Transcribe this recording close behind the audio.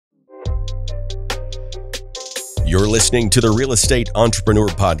You're listening to the Real Estate Entrepreneur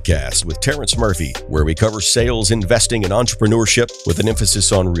Podcast with Terrence Murphy, where we cover sales, investing, and entrepreneurship with an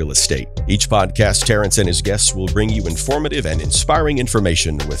emphasis on real estate. Each podcast, Terrence and his guests will bring you informative and inspiring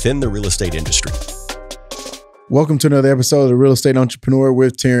information within the real estate industry. Welcome to another episode of the Real Estate Entrepreneur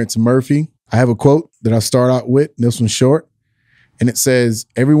with Terrence Murphy. I have a quote that I'll start out with. This one's short, and it says,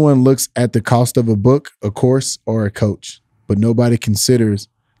 "Everyone looks at the cost of a book, a course, or a coach, but nobody considers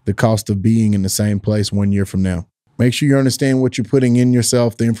the cost of being in the same place 1 year from now." Make sure you understand what you're putting in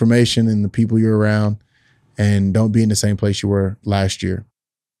yourself, the information and the people you're around, and don't be in the same place you were last year.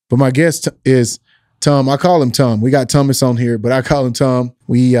 But my guest is Tom. I call him Tom. We got Thomas on here, but I call him Tom.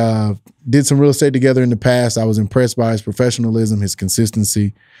 We did some real estate together in the past. I was impressed by his professionalism, his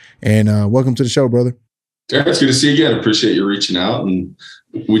consistency, and welcome to the show, brother. Yeah, it's good to see you again. Appreciate you reaching out. And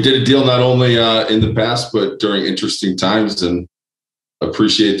we did a deal not only in the past, but during interesting times, and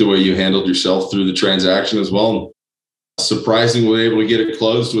appreciate the way you handled yourself through the transaction as well. Surprisingly able to get it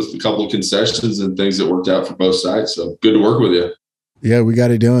closed with a couple of concessions and things that worked out for both sides. So good to work with you. Yeah, we got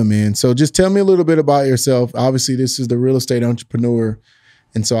it done, man. So just tell me a little bit about yourself. Obviously, this is the Real Estate Entrepreneur.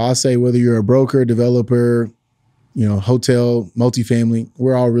 And so I'll say whether you're a broker, developer, hotel, multifamily,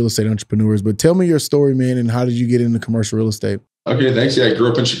 we're all real estate entrepreneurs. But tell me your story, man, and how did you get into commercial real estate? Okay, thanks. Yeah, I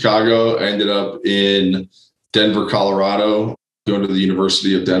grew up in Chicago. I ended up in Denver, Colorado, going to the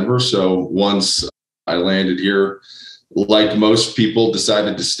University of Denver. So once I landed here, like most people,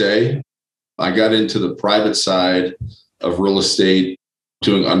 decided to stay. I got into the private side of real estate,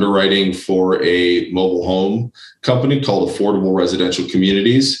 doing underwriting for a mobile home company called Affordable Residential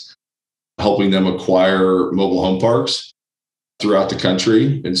Communities, helping them acquire mobile home parks throughout the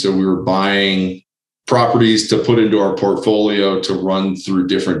country. And so we were buying properties to put into our portfolio to run through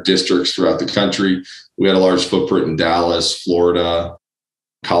different districts throughout the country. We had a large footprint in Dallas, Florida,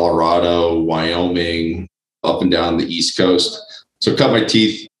 Colorado, Wyoming, up and down the East Coast. So cut my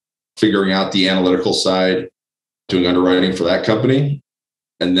teeth figuring out the analytical side, doing underwriting for that company,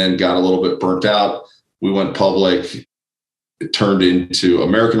 and then got a little bit burnt out. We went public. It turned into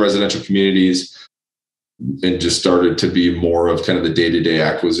American Residential Communities and just started to be more of kind of the day-to-day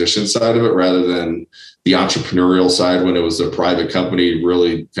acquisition side of it rather than the entrepreneurial side when it was a private company,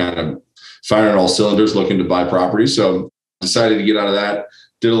 really kind of firing all cylinders, looking to buy property. So decided to get out of that,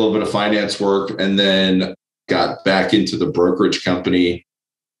 did a little bit of finance work, and then got back into the brokerage company,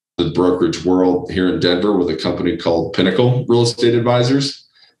 the brokerage world here in Denver with a company called Pinnacle Real Estate Advisors.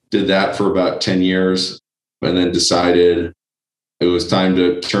 Did that for about 10 years and then decided it was time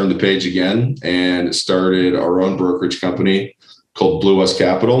to turn the page again and started our own brokerage company called Blue West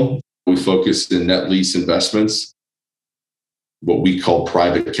Capital. We focused in net lease investments, what we call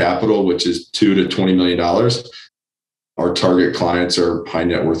private capital, which is $2 to $20 million. Our target clients are high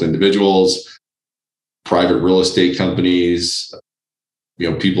net worth individuals, private real estate companies,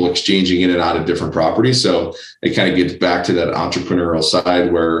 people exchanging in and out of different properties. So it kind of gets back to that entrepreneurial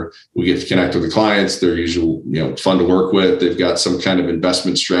side where we get to connect with the clients. They're usually, fun to work with. They've got some kind of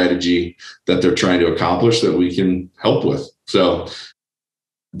investment strategy that they're trying to accomplish that we can help with. So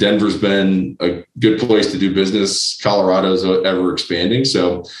Denver's been a good place to do business. Colorado's ever expanding.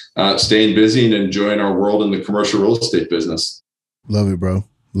 So staying busy and enjoying our world in the commercial real estate business. Love it, bro.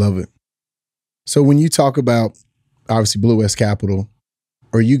 Love it. So when you talk about, obviously, Blue West Capital,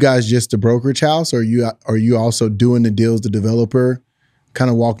 are you guys just a brokerage house, or are you also doing the deals, the developer? Kind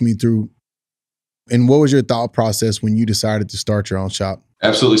of walk me through. And what was your thought process when you decided to start your own shop?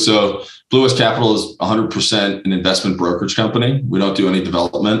 Absolutely. So Blue West Capital is 100% an investment brokerage company. We don't do any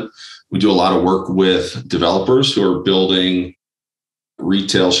development. We do a lot of work with developers who are building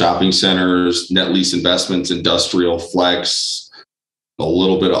retail shopping centers, net lease investments, industrial, flex, a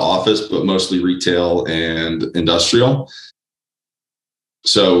little bit of office, but mostly retail and industrial.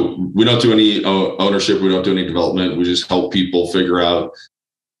 So we don't do any ownership. We don't do any development. We just help people figure out,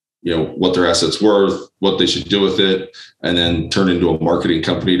 what their asset's worth, what they should do with it, and then turn into a marketing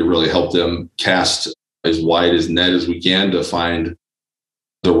company to really help them cast as wide as net as we can to find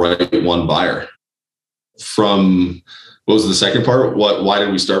the right one buyer. From, what was the second part? Why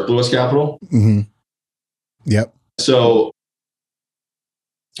did we start Blue West Capital? Mm-hmm. Yep. So,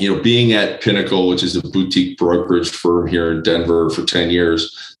 being at Pinnacle, which is a boutique brokerage firm here in Denver for 10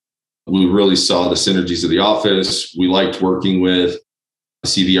 years, we really saw the synergies of the office. We liked working with the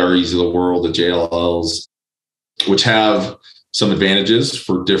CBREs of the world, the JLLs, which have some advantages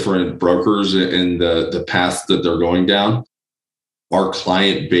for different brokers in the path that they're going down. Our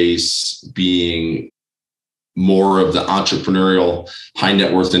client base being more of the entrepreneurial, high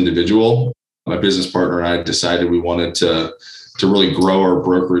net worth individual. My business partner and I decided we wanted to really grow our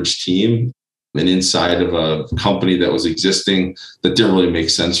brokerage team and inside of a company that was existing that didn't really make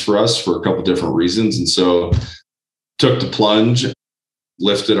sense for us for a couple different reasons. And so took the plunge,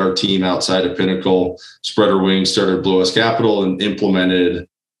 lifted our team outside of Pinnacle, spread our wings, started Blue West Capital, and implemented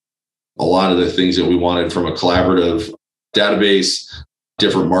a lot of the things that we wanted from a collaborative database,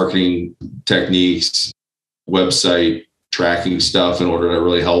 different marketing techniques, website tracking stuff in order to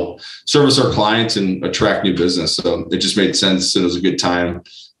really help service our clients and attract new business. So it just made sense. And it was a good time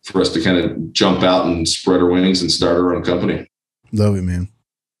for us to kind of jump out and spread our wings and start our own company. Love it, man.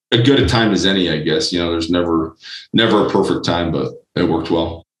 As good a time as any, I guess. There's never a perfect time, but it worked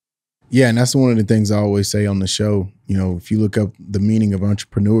well. Yeah, and that's one of the things I always say on the show. If you look up the meaning of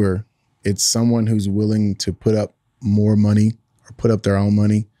entrepreneur, it's someone who's willing to put up more money or put up their own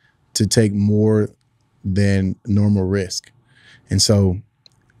money to take more than normal risk. And so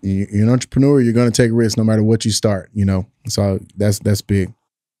you're an entrepreneur, you're going to take risks no matter what you start, So that's big.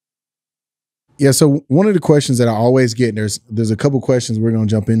 Yeah, so one of the questions that I always get, there's a couple questions we're going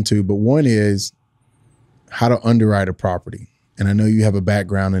to jump into, but one is how to underwrite a property. And I know you have a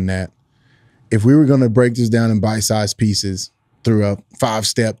background in that. If we were going to break this down in bite-sized pieces through a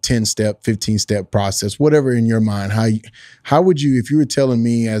 5-step, 10-step, 15-step process, whatever in your mind, how would you, if you were telling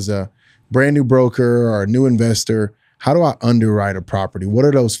me as a brand new broker or a new investor, how do I underwrite a property? What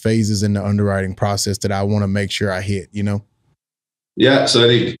are those phases in the underwriting process that I want to make sure I hit, Yeah, so I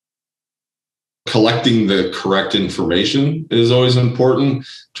think collecting the correct information is always important.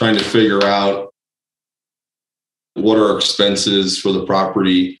 Trying to figure out what are expenses for the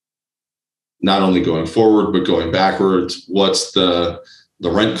property, not only going forward, but going backwards. What's the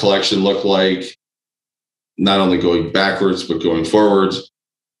rent collection look like? Not only going backwards, but going forwards.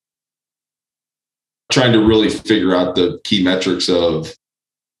 Trying to really figure out the key metrics of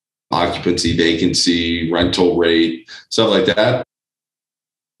occupancy, vacancy, rental rate, stuff like that.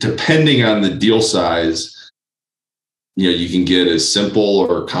 Depending on the deal size, you can get as simple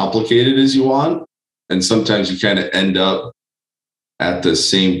or complicated as you want. And sometimes you kind of end up at the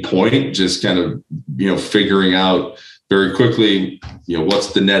same point, just kind of, figuring out very quickly,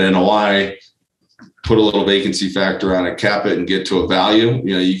 what's the net NOI, put a little vacancy factor on it, cap it, and get to a value.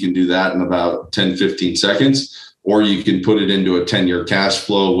 You can do that in about 10, 15 seconds, or you can put it into a 10-year cash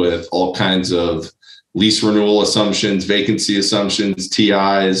flow with all kinds of lease renewal assumptions, vacancy assumptions,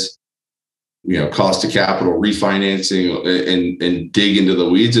 TIs, cost of capital, refinancing, and dig into the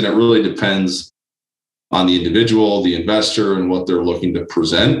weeds. And it really depends on the individual, the investor, and what they're looking to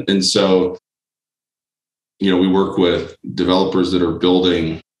present. And so, we work with developers that are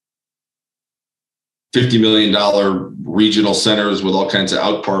building $50 million regional centers with all kinds of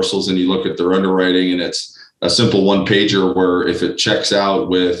out parcels, and you look at their underwriting and it's a simple one pager where if it checks out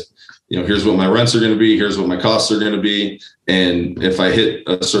with, here's what my rents are going to be, here's what my costs are going to be, and if I hit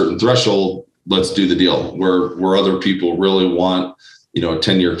a certain threshold, let's do the deal. Where other people really want, a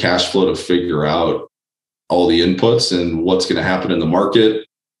 10-year cash flow to figure out all the inputs and what's going to happen in the market.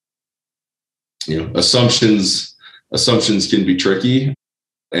 Assumptions can be tricky.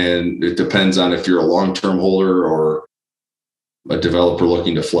 And it depends on if you're a long-term holder or a developer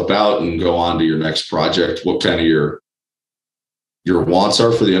looking to flip out and go on to your next project, what kind of your wants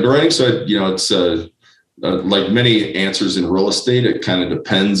are for the underwriting. So, it's like many answers in real estate, it kind of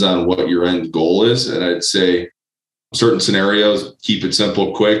depends on what your end goal is. And I'd say certain scenarios, keep it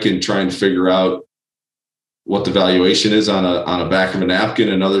simple, quick, and try and figure out what the valuation is on a back of a napkin.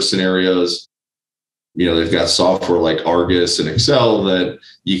 And other scenarios, they've got software like Argus and Excel that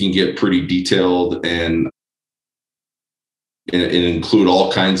you can get pretty detailed and include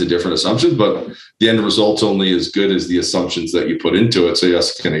all kinds of different assumptions, but the end result's only as good as the assumptions that you put into it. So you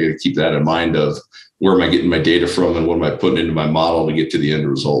also kind of got to keep that in mind of where am I getting my data from and what am I putting into my model to get to the end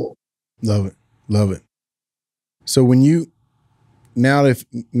result. Love it. Love it. So now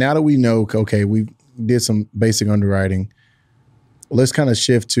that we know, okay, we did some basic underwriting, let's kind of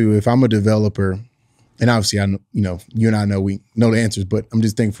shift to, if I'm a developer, and obviously I know, you and I know we know the answers, but I'm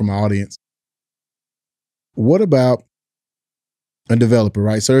just thinking for my audience. What about a developer,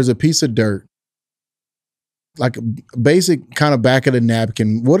 right? So there's a piece of dirt, like a basic kind of back of the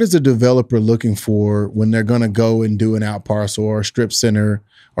napkin. What is a developer looking for when they're going to go and do an out parcel or a strip center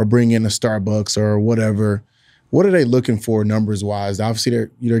or bring in a Starbucks or whatever? What are they looking for numbers wise? Obviously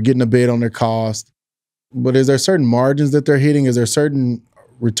they're getting a bid on their cost, but is there certain margins that they're hitting? Is there certain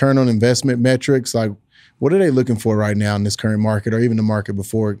return on investment metrics? Like, what are they looking for right now in this current market or even the market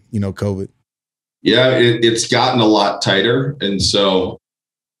before, COVID? Yeah, it's gotten a lot tighter. And so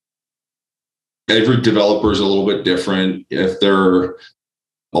every developer is a little bit different. If they're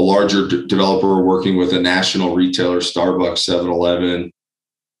a larger developer working with a national retailer, Starbucks, 7-Eleven,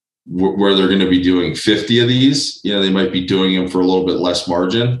 where they're going to be doing 50 of these, they might be doing them for a little bit less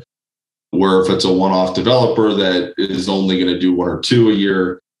margin. Where if it's a one-off developer that is only going to do 1 or 2 a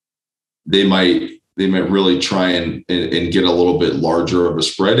year, they might really try and get a little bit larger of a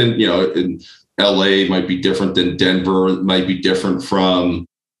spread. And, in LA might be different than Denver, it might be different from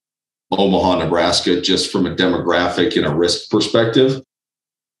Omaha, Nebraska, just from a demographic and a risk perspective.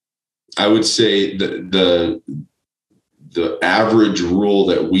 I would say the average rule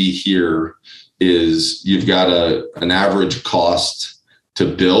that we hear is you've got an average cost to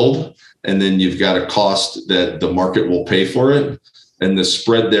build, and then you've got a cost that the market will pay for it. And the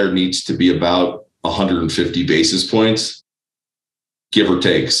spread there needs to be about 150 basis points, give or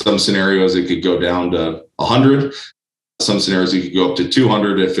take. Some scenarios, it could go down to 100. Some scenarios, it could go up to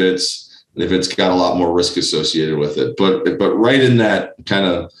 200 if it's got a lot more risk associated with it. But right in that kind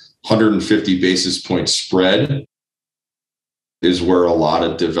of 150 basis point spread is where a lot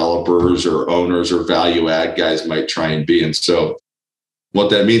of developers or owners or value add guys might try and be. And so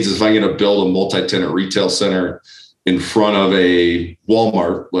what that means is if I'm going to build a multi-tenant retail center in front of a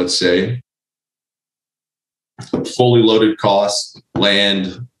Walmart, let's say, fully loaded costs,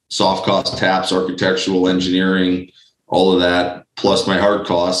 land, soft cost, taps, architectural, engineering, all of that, plus my hard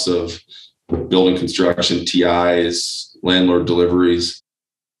costs of building construction, TIs, landlord deliveries,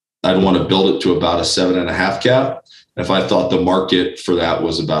 I'd want to build it to about a 7.5 cap. If I thought the market for that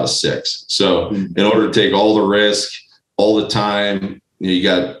was about a 6. So in order to take all the risk, all the time, you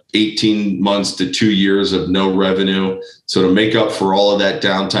got 18 months to 2 years of no revenue. So to make up for all of that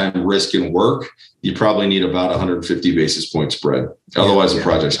downtime, risk, and work, you probably need about 150 basis point spread. Otherwise, the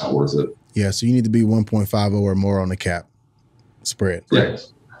project's not worth it. Yeah, so you need to be 1.50 or more on the cap spread.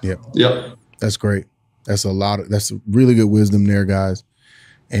 Yeah. Yep. That's great. That's really good wisdom there, guys.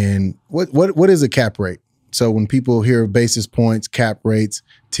 And what is a cap rate? So when people hear basis points, cap rates,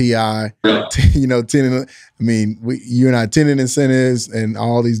 TI, tenant, you and I tenant incentives and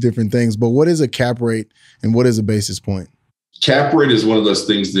all these different things, but what is a cap rate and what is a basis point? Cap rate is one of those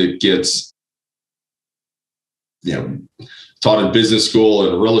things that gets, taught in business school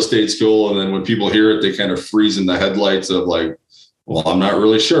and real estate school. And then when people hear it, they kind of freeze in the headlights of like, well, I'm not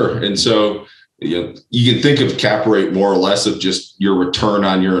really sure. And so, you can think of cap rate more or less of just your return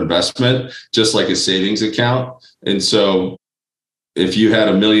on your investment, just like a savings account. And so if you had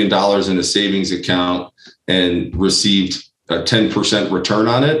 $1 million in a savings account and received a 10% return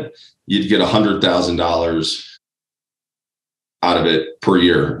on it, you'd get $100,000 out of it per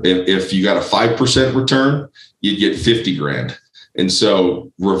year. If you got a 5% return, you'd get 50 grand. And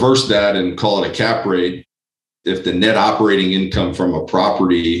so reverse that and call it a cap rate. If the net operating income from a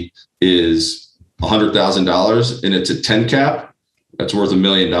property is $100,000 and it's a 10 cap, that's worth $1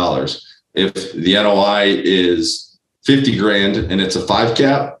 million. If the NOI is 50 grand and it's a 5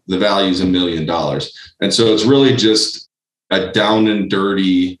 cap, the value is $1 million. And so it's really just a down and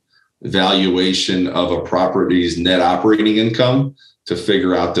dirty valuation of a property's net operating income to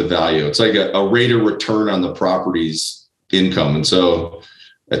figure out the value. It's like a rate of return on the property's income. And so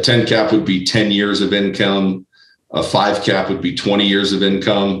a 10 cap would be 10 years of income. A 5 cap would be 20 years of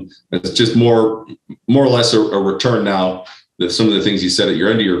income. It's just more or less a return. Now, some of the things you said at your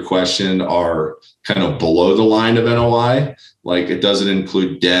end of your question are kind of below the line of NOI. Like it doesn't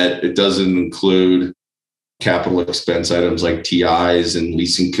include debt. It doesn't include capital expense items like TIs and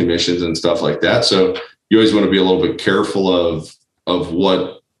leasing commissions and stuff like that. So you always want to be a little bit careful of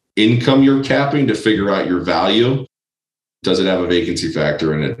what income you're capping to figure out your value. Does it have a vacancy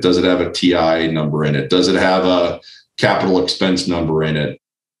factor in it? Does it have a TI number in it? Does it have a capital expense number in it?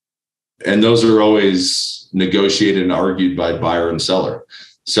 And those are always negotiated and argued by buyer and seller.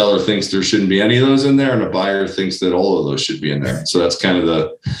 Seller thinks there shouldn't be any of those in there, and a buyer thinks that all of those should be in there. So that's kind of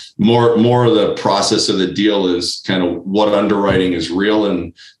the more of the process of the deal is kind of what underwriting is real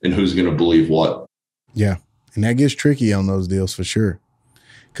and who's going to believe what. Yeah. And that gets tricky on those deals for sure.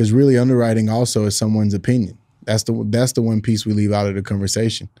 Because really underwriting also is someone's opinion. That's the one piece we leave out of the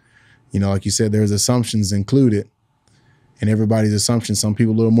conversation. Like you said, there's assumptions included, and everybody's assumptions. Some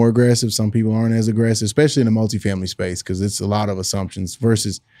people a little more aggressive, some people aren't as aggressive, especially in the multifamily space, because it's a lot of assumptions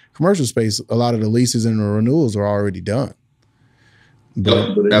versus commercial space. A lot of the leases and the renewals are already done.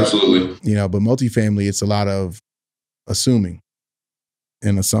 But, absolutely. But multifamily, it's a lot of assuming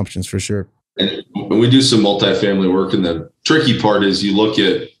and assumptions for sure. And when we do some multifamily work, and the tricky part is you look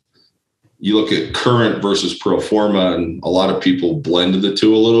at current versus pro forma, and a lot of people blend the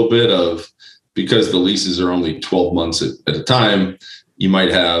two a little bit because the leases are only 12 months at a time. You might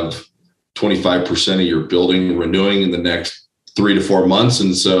have 25% of your building renewing in the next 3 to 4 months.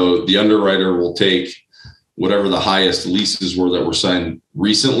 And so the underwriter will take, whatever the highest leases were that were signed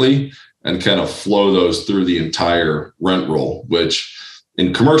recently and kind of flow those through the entire rent roll, which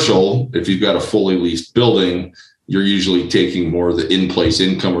in commercial, if you've got a fully leased building, you're usually taking more of the in-place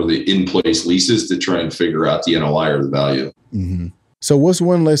income or the in-place leases to try and figure out the NOI or the value. Mm-hmm. So what's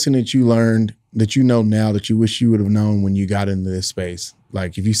one lesson that you learned that you know now that you wish you would have known when you got into this space?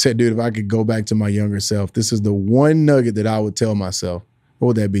 Like if you said, dude, if I could go back to my younger self, this is the one nugget that I would tell myself, what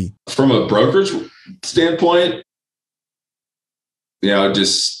would that be? From a brokerage standpoint, I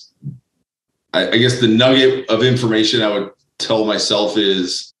guess the nugget of information I would tell myself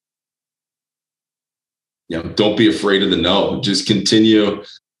is, don't be afraid of the no. Just continue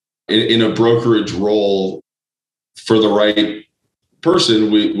in a brokerage role for the right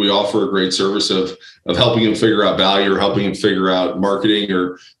person. We offer a great service of helping them figure out value or helping them figure out marketing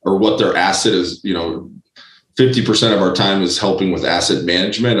or what their asset is. 50% of our time is helping with asset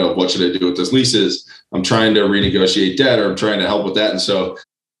management of what should I do with those leases. I'm trying to renegotiate debt or I'm trying to help with that. And so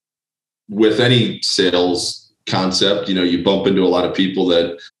with any sales concept, you bump into a lot of people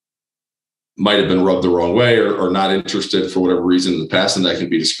that might have been rubbed the wrong way or not interested for whatever reason in the past. And that can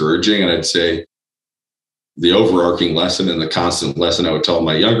be discouraging. And I'd say the overarching lesson and the constant lesson I would tell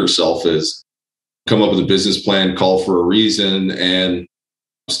my younger self is come up with a business plan, call for a reason, and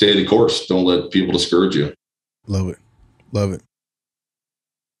stay the course. Don't let people discourage you. Love it. Love it.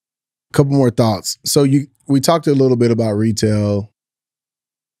 Couple more thoughts. So we talked a little bit about retail.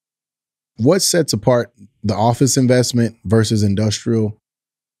 What sets apart the office investment versus industrial?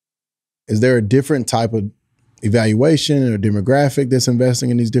 Is there a different type of evaluation or demographic that's investing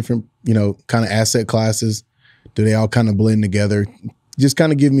in these different, kind of asset classes? Do they all kind of blend together? Just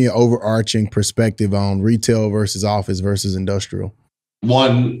kind of give me an overarching perspective on retail versus office versus industrial.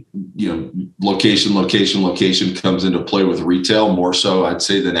 One, location comes into play with retail more so, I'd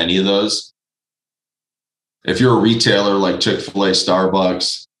say, than any of those. If you're a retailer like Chick-fil-A,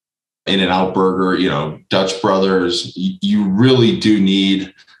 Starbucks, In-N-Out Burger, Dutch Brothers, you really do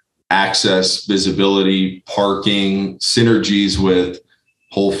need access, visibility, parking, synergies with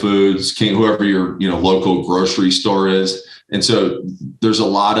Whole Foods, whoever your local grocery store is. And so there's a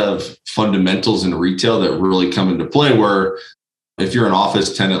lot of fundamentals in retail that really come into play where if you're an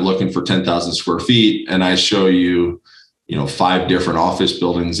office tenant looking for 10,000 square feet and I show you, 5 different office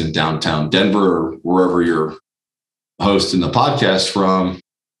buildings in downtown Denver or wherever you're hosting the podcast from,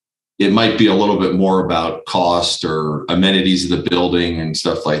 it might be a little bit more about cost or amenities of the building and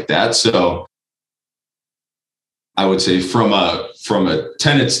stuff like that. So I would say from a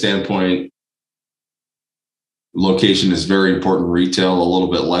tenant standpoint, location is very important in retail, a little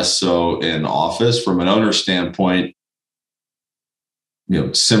bit less so in office. From an owner standpoint,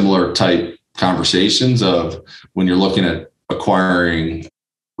 similar type conversations of when you're looking at acquiring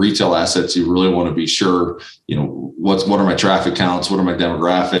retail assets, you really want to be sure, what are my traffic counts? What are my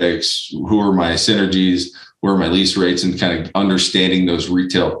demographics? Who are my synergies? Where are my lease rates? And kind of understanding those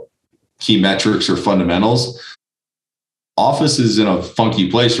retail key metrics or fundamentals. Office is in a funky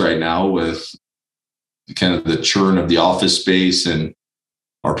place right now with kind of the churn of the office space. And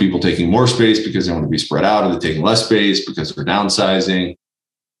are people taking more space because they want to be spread out? Are they taking less space because they're downsizing?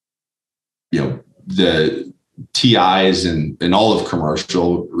 The TIs and all of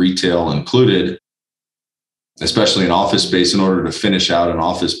commercial, retail included, especially in office space, in order to finish out an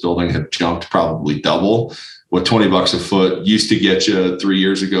office building, have jumped probably double. What $20 a foot used to get you 3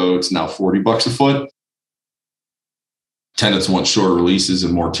 years ago, it's now $40 a foot. Tenants want shorter leases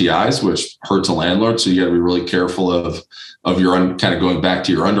and more TIs, which hurts a landlord. So you got to be really careful of your kind of going back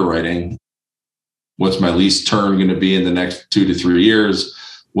to your underwriting. What's my lease term going to be in the next 2 to 3 years?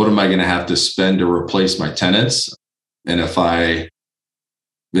 What am I going to have to spend to replace my tenants? And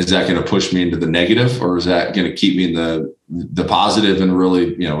is that going to push me into the negative, or is that going to keep me in the positive and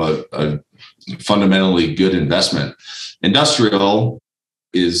really, a fundamentally good investment? Industrial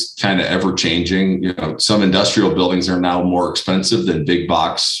is kind of ever changing. Some industrial buildings are now more expensive than big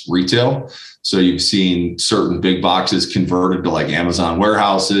box retail. So you've seen certain big boxes converted to like Amazon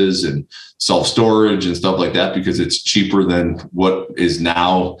warehouses and self-storage and stuff like that because it's cheaper than what is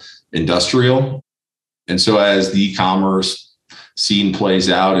now industrial. And so as the e-commerce scene plays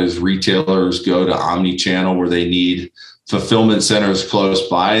out, as retailers go to omni-channel where they need fulfillment centers close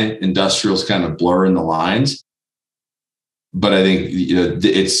by, industrials kind of blurring the lines. But I think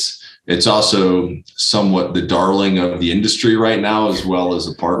it's also somewhat the darling of the industry right now, as well as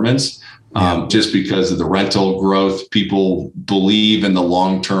apartments. Just because of the rental growth, people believe in the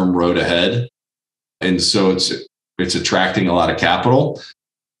long-term road ahead. And so it's attracting a lot of capital.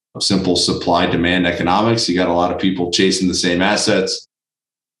 Simple supply demand economics. You got a lot of people chasing the same assets.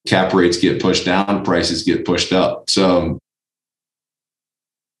 cap rates get pushed down, prices get pushed up. So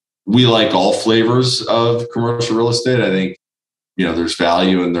we like all flavors of commercial real estate. I think, there's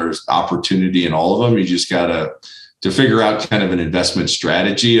value and there's opportunity in all of them. You just got to figure out kind of an investment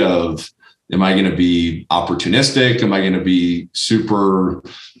strategy of, am I going to be opportunistic? Am I going to be super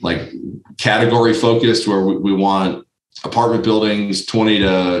category focused where we want apartment buildings, 20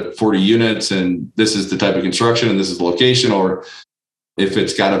 to 40 units, and this is the type of construction and this is the location? Or if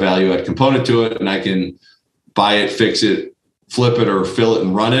it's got a value add component to it and I can buy it, fix it, flip it, or fill it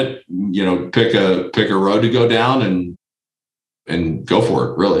and run it, pick a road to go down and go for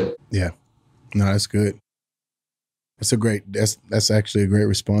it, really. Yeah. No, that's good. That's actually a great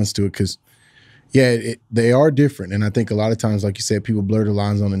response to it, because they are different. And I think a lot of times, like you said, people blur the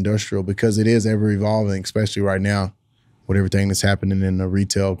lines on industrial because it is ever evolving, especially right now with everything that's happening in the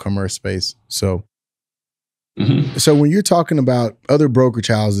retail commerce space. So, So when you're talking about other brokerage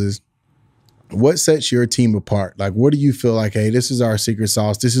houses, what sets your team apart? Like, what do you feel like, hey, this is our secret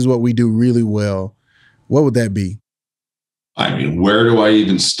sauce, this is what we do really well? What would that be? I mean, where do I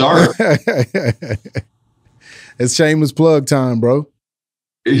even start? It's shameless plug time, bro.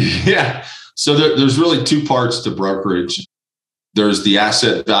 Yeah. So there's really two parts to brokerage. There's the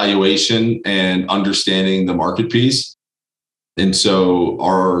asset valuation and understanding the market piece. And so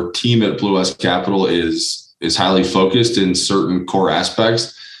our team at Blue West Capital is highly focused in certain core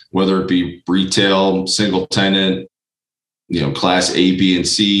aspects, whether it be retail, single tenant, class A, B, and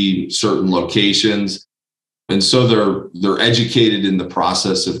C, certain locations. And so they're educated in the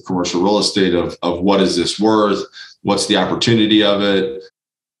process of commercial real estate of what is this worth? What's the opportunity of it?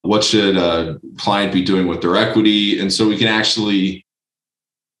 What should a client be doing with their equity? And so we can actually,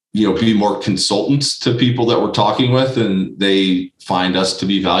 be more consultants to people that we're talking with, and they find us to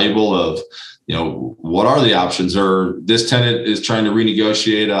be valuable of, what are the options? Or this tenant is trying to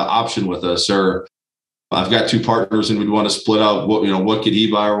renegotiate an option with us, or I've got two partners and we'd want to split up. What could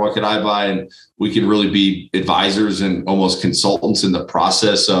he buy or what could I buy? And we can really be advisors and almost consultants in the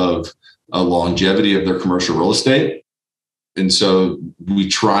process of a longevity of their commercial real estate. And so we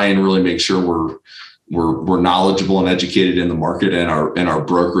try and really make sure we're knowledgeable and educated in the market and our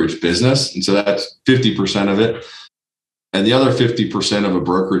brokerage business. And so that's 50% of it. And the other 50% of a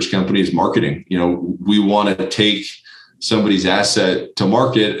brokerage company is marketing. We want to take somebody's asset to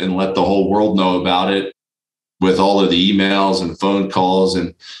market and let the whole world know about it with all of the emails and phone calls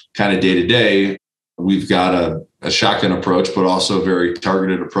and kind of day to day. We've got a shotgun approach, but also a very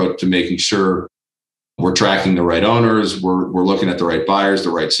targeted approach to making sure we're tracking the right owners. We're looking at the right buyers,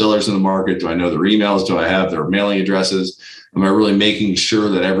 the right sellers in the market. Do I know their emails? Do I have their mailing addresses? Am I really making sure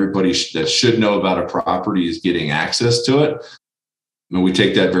that everybody that should know about a property is getting access to it? And we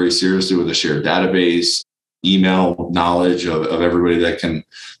take that very seriously with a shared database, email knowledge of everybody that can,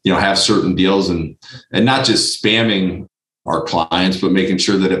 have certain deals and not just spamming our clients, but making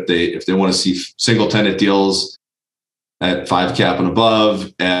sure that if they want to see single tenant deals at 5 cap and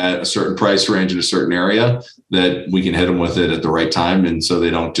above at a certain price range in a certain area, that we can hit them with it at the right time. And so they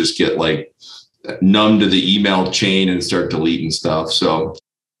don't just get numb to the email chain and start deleting stuff. So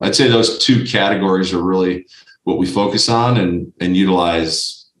I'd say those two categories are really what we focus on and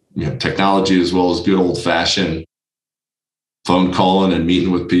utilize, technology as well as good old fashioned phone calling and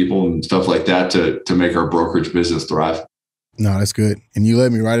meeting with people and stuff like that to make our brokerage business thrive. No, that's good. And you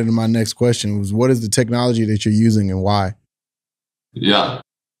led me right into my next question was, what is the technology that you're using and why? Yeah.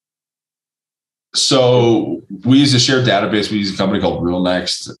 So we use a shared database. We use a company called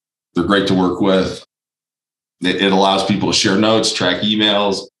RealNext. They're great to work with. It allows people to share notes, track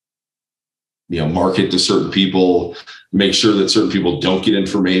emails, market to certain people, make sure that certain people don't get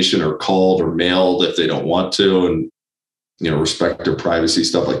information or called or mailed if they don't want to, and, respect their privacy,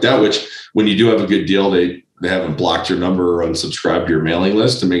 stuff like that, which when you do have a good deal, they haven't blocked your number or unsubscribed to your mailing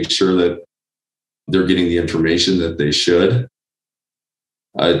list to make sure that they're getting the information that they should.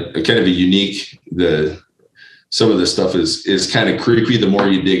 Kind of a unique, some of this stuff is kind of creepy the more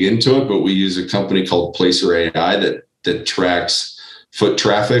you dig into it, but we use a company called Placer AI that tracks foot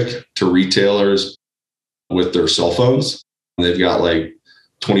traffic to retailers with their cell phones. And they've got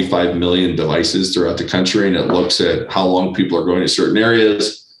 25 million devices throughout the country, and it looks at how long people are going to certain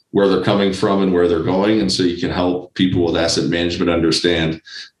areas, where they're coming from and where they're going. And so you can help people with asset management understand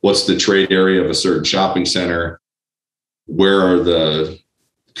what's the trade area of a certain shopping center, where are the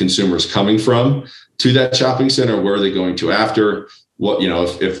consumers coming from to that shopping center, where are they going to after, what,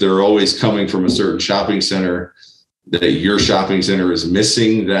 if they're always coming from a certain shopping center, that your shopping center is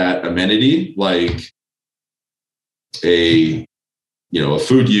missing that amenity, like a a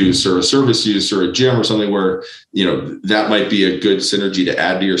food use or a service use or a gym or something where, that might be a good synergy to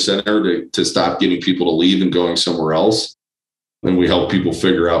add to your center to stop getting people to leave and going somewhere else. And we help people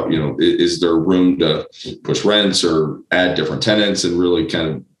figure out, is there room to push rents or add different tenants and really kind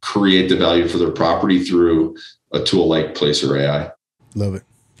of create the value for their property through a tool like Placer AI. Love it.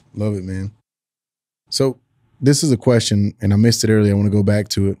 Love it, man. So this is a question, and I missed it earlier. I want to go back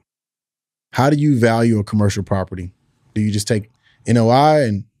to it. How do you value a commercial property? Do you just take NOI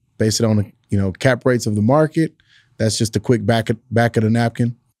and base it on the, cap rates of the market? That's just a quick back of the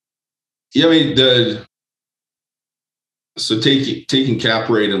napkin. Yeah, I mean, so taking cap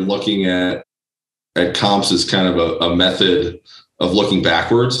rate and looking at comps is kind of a method of looking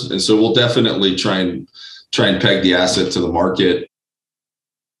backwards. And so we'll definitely try and peg the asset to the market.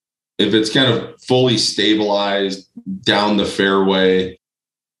 If it's kind of fully stabilized down the fairway,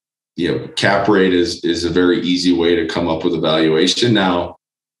 cap rate is a very easy way to come up with a valuation. Now,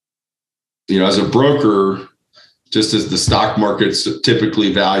 as a broker, just as the stock market's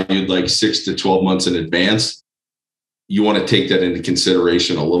typically valued like 6 to 12 months in advance, you want to take that into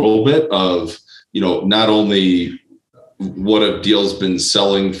consideration a little bit of, not only what a deal's been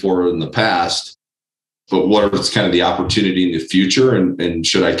selling for in the past, but what is kind of the opportunity in the future? And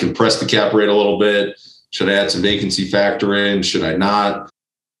should I compress the cap rate a little bit? Should I add some vacancy factor in? Should I not?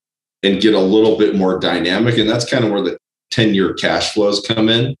 And get a little bit more dynamic. And that's kind of where the 10-year cash flows come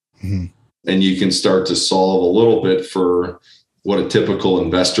in. Mm-hmm. And you can start to solve a little bit for what a typical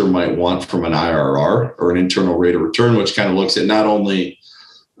investor might want from an IRR or an internal rate of return, which kind of looks at not only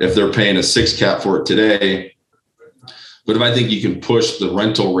if they're paying a 6 cap for it today, but if I think you can push the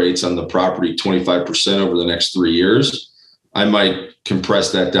rental rates on the property 25% over the next 3 years, I might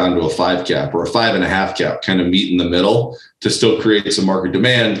compress that down to a 5 cap or a 5.5 cap, kind of meet in the middle to still create some market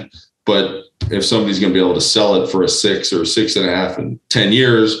demand. But if somebody's going to be able to sell it for a 6 or 6.5 in 10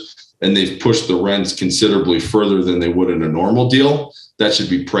 years, and they've pushed the rents considerably further than they would in a normal deal, that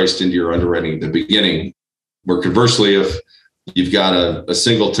should be priced into your underwriting at the beginning. Where conversely, if you've got a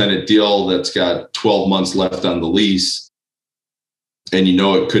single tenant deal that's got 12 months left on the lease, and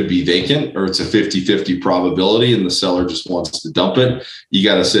it could be vacant or it's a 50-50 probability and the seller just wants to dump it, you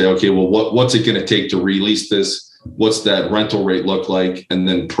got to say, okay, well, what's it going to take to release this? What's that rental rate look like? And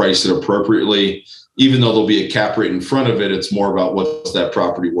then price it appropriately. Even though there'll be a cap rate in front of it, it's more about what's that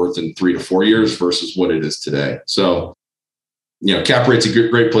property worth in 3 to 4 years versus what it is today. So, cap rate's a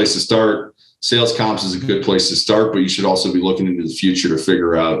great place to start. Sales comps is a good place to start, but you should also be looking into the future to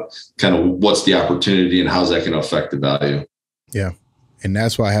figure out kind of what's the opportunity and how's that going to affect the value. Yeah. And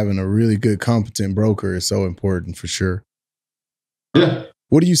that's why having a really good, competent broker is so important for sure. Yeah.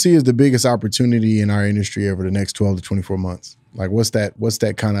 What do you see as the biggest opportunity in our industry over the next 12 to 24 months? Like, what's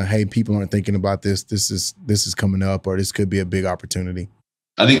that kind of, hey, people aren't thinking about this. This is coming up, or this could be a big opportunity.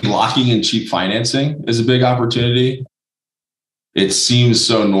 I think locking in cheap financing is a big opportunity. It seems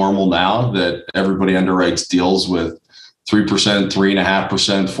so normal now that everybody underwrites deals with 3%, 3.5%,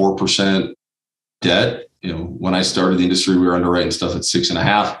 4% debt. When I started the industry, we were underwriting stuff at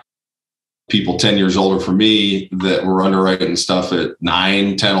 6.5%. People 10 years older from me that were underwriting stuff at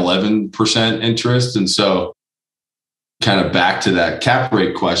 9, 10, 11% interest. And so kind of back to that cap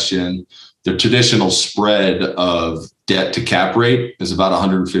rate question, the traditional spread of debt to cap rate is about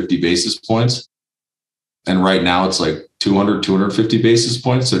 150 basis points. And right now it's like 200, 250 basis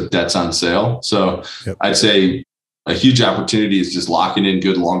points. So debt's on sale. So yep. I'd say a huge opportunity is just locking in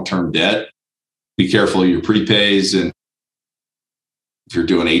good long-term debt. Be careful of your prepays and if you're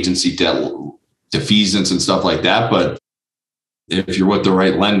doing agency debt defeasance and stuff like that. But if you're with the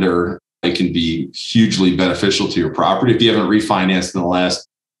right lender, it can be hugely beneficial to your property. If you haven't refinanced in the last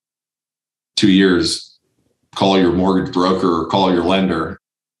 2 years, call your mortgage broker or call your lender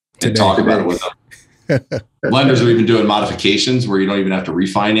and talk about it with them. Lenders are even doing modifications where you don't even have to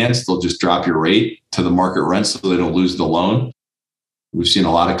refinance. They'll just drop your rate to the market rent so they don't lose the loan. We've seen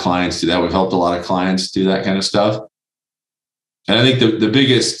a lot of clients do that. We've helped a lot of clients do that kind of stuff. And I think the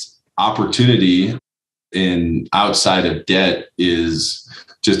biggest opportunity in outside of debt is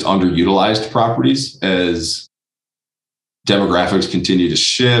just underutilized properties as demographics continue to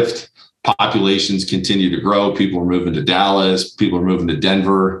shift, populations continue to grow. People are moving to Dallas, people are moving to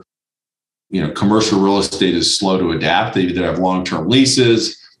Denver. Commercial real estate is slow to adapt. They either have long-term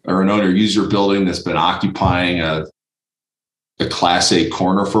leases or an owner-user building that's been occupying a Class A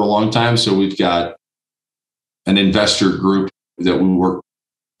corner for a long time. So we've got an investor group that we work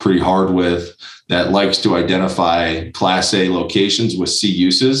pretty hard with that likes to identify Class A locations with C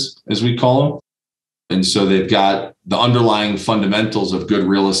uses, as we call them. And so they've got the underlying fundamentals of good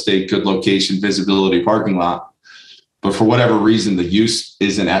real estate, good location, visibility, parking lot. but for whatever reason, the use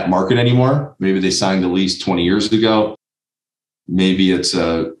isn't at market anymore. Maybe they signed the lease 20 years ago. Maybe it's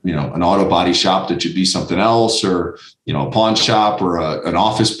an auto body shop that should be something else, or, a pawn shop, or an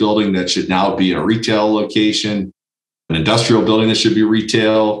office building that should now be a retail location, an industrial building that should be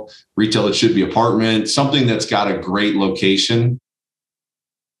retail that should be apartment, something that's got a great location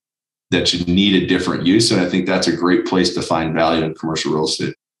that should need a different use. And I think that's a great place to find value in commercial real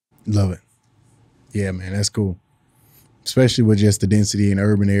estate. Love it. Yeah, man, that's cool. Especially with just the density in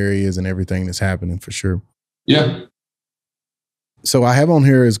urban areas and everything that's happening, for sure. Yeah. So I have on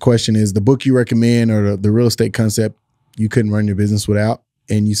here as question is the book you recommend, or the real estate concept you couldn't run your business without.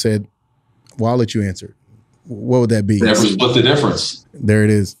 And you said, well, I'll let you answer. What would that be? Never Split the Difference. There it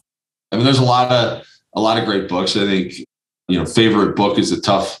is. I mean, there's a lot of great books. I think, favorite book is a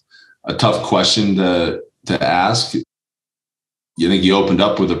tough question to ask. You think you opened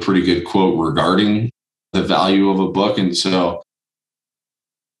up with a pretty good quote regarding the value of a book. And so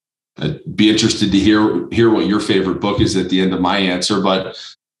I'd be interested to hear what your favorite book is at the end of my answer. But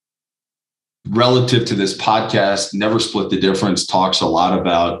relative to this podcast, Never Split the Difference talks a lot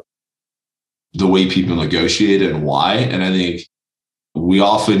about the way people negotiate and why. And I think we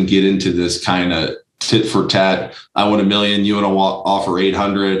often get into this kind of tit for tat. I want $1 million. You want to offer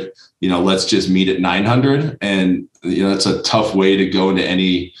 800, let's just meet at 900. And, that's a tough way to go into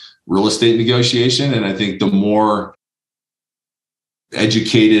any real estate negotiation. And I think the more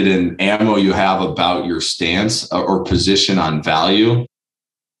educated and ammo you have about your stance or position on value,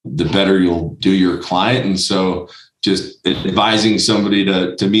 the better you'll do your client. And so just advising somebody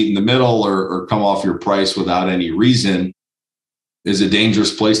to meet in the middle or come off your price without any reason is a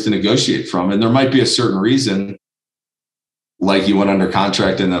dangerous place to negotiate from. And there might be a certain reason, like you went under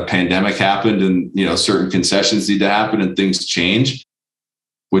contract and the pandemic happened and, certain concessions need to happen and things change,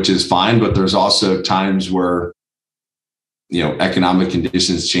 which is fine. But there's also times where, economic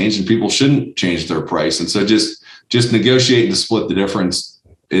conditions change and people shouldn't change their price. And so just negotiating to split the difference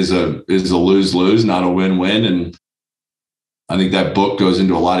is a lose-lose, not a win-win. And I think that book goes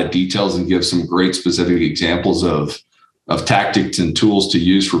into a lot of details and gives some great specific examples of tactics and tools to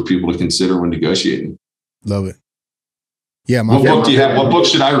use for people to consider when negotiating. Love it. Yeah. What book do you have? What book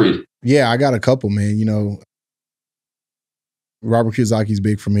should I read? Yeah, I got a couple, man. Robert Kiyosaki's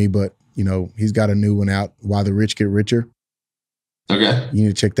big for me, but, he's got a new one out, Why the Rich Get Richer. Okay. You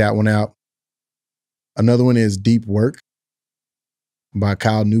need to check that one out. Another one is Deep Work by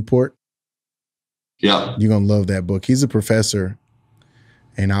Kyle Newport. Yeah. You're going to love that book. He's a professor,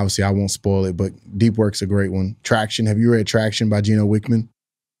 and obviously I won't spoil it, but Deep Work's a great one. Traction. Have you read Traction by Gino Wickman?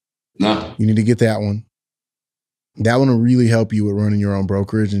 No. You need to get that one. That one will really help you with running your own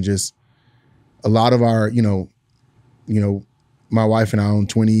brokerage. And just a lot of our, my wife and I own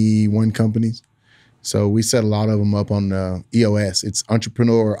 21 companies. So we set a lot of them up on the EOS. It's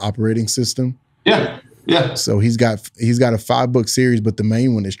Entrepreneur Operating System. Yeah. Yeah. So he's got a 5-book series, but the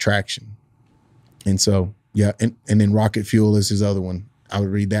main one is Traction. And so, yeah. And then Rocket Fuel is his other one. I would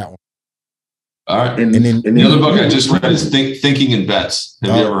read that one. All right. And then the other book I just read is Thinking in Bets.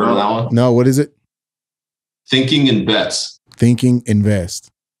 Have you ever heard of that one? No. What is it? Thinking in Bets. Thinking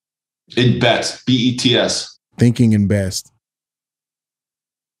Invest. In Bets. BETS. Thinking Invest.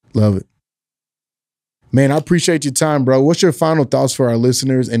 Love it. Man, I appreciate your time, bro. What's your final thoughts for our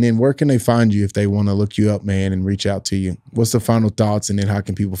listeners? And then where can they find you if they want to look you up, man, and reach out to you? What's the final thoughts? And then how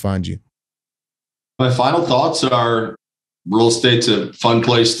can people find you? My final thoughts are real estate's a fun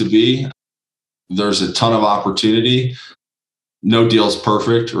place to be. There's a ton of opportunity. No deal's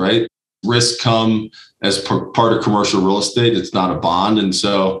perfect, right? Risks come as part of commercial real estate. It's not a bond. And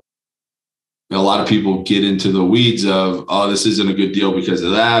so a lot of people get into the weeds of, oh, this isn't a good deal because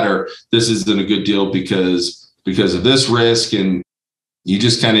of that, or this isn't a good deal because of this risk. And you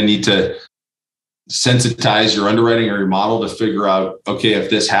just kind of need to sensitize your underwriting or your model to figure out, okay, if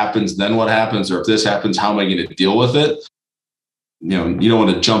this happens, then what happens? Or if this happens, how am I going to deal with it? You don't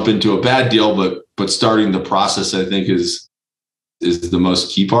want to jump into a bad deal, but starting the process, I think, is the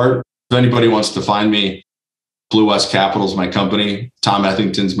most key part. If anybody wants to find me, Blue West Capital is my company. Tom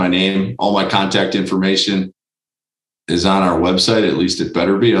Ethington's my name. All my contact information is on our website. At least it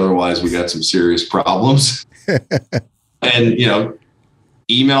better be. Otherwise, we got some serious problems. And,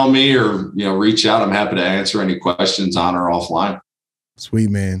 email me or, reach out. I'm happy to answer any questions on or offline. Sweet,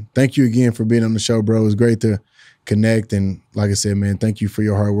 man. Thank you again for being on the show, bro. It was great to connect. And like I said, man, thank you for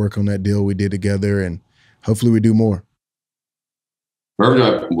your hard work on that deal we did together. And hopefully we do more.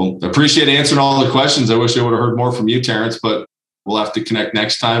 Perfect. Well, appreciate answering all the questions. I wish I would have heard more from you, Terrence, but we'll have to connect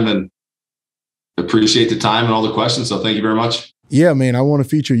next time, and appreciate the time and all the questions. So thank you very much. Yeah, man, I want to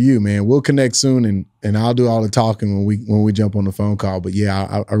feature you, man. We'll connect soon, and I'll do all the talking when we jump on the phone call. But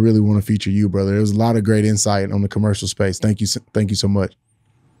yeah, I really want to feature you, brother. There was a lot of great insight on the commercial space. Thank you so much.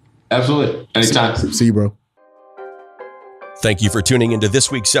 Absolutely. Anytime. See you, bro. Thank you for tuning into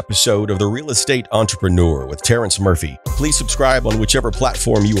this week's episode of The Real Estate Entrepreneur with Terrence Murphy. Please subscribe on whichever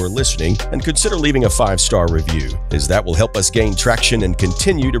platform you are listening and consider leaving a 5-star review, as that will help us gain traction and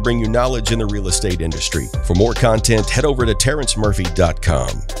continue to bring you knowledge in the real estate industry. For more content, head over to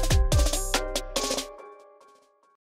terrencemurphy.com.